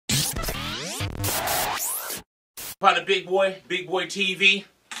Partner BigBoyTV.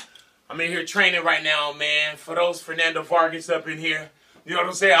 I'm in here training right now, man. For those Fernando Vargas up in here. You know what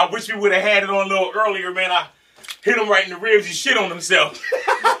I'm saying? I wish we would have had it on a little earlier, man. I hit him right in the ribs. He shit on himself.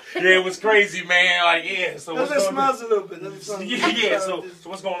 Yeah, it was crazy, man. Like, yeah. So let's smiles a little bit. Yeah. So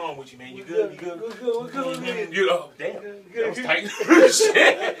what's going on with you, man? You good? You good? We're good. Oh, damn. That was tight.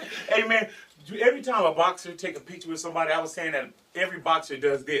 Shit. Hey, man. Every time a boxer take a picture with somebody, I was saying that every boxer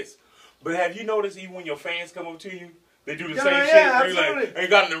does this. But have you noticed even when your fans come up to you, they do the same shit? They like, they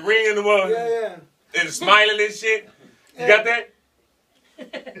got in the ring in the morning. And smiling and shit. You got that?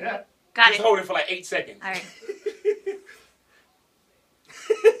 Got Just it. hold it for like 8 seconds. All right.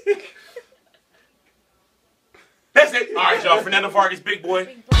 That's it. All right, y'all. Fernando Vargas, big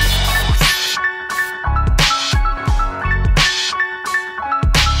boy.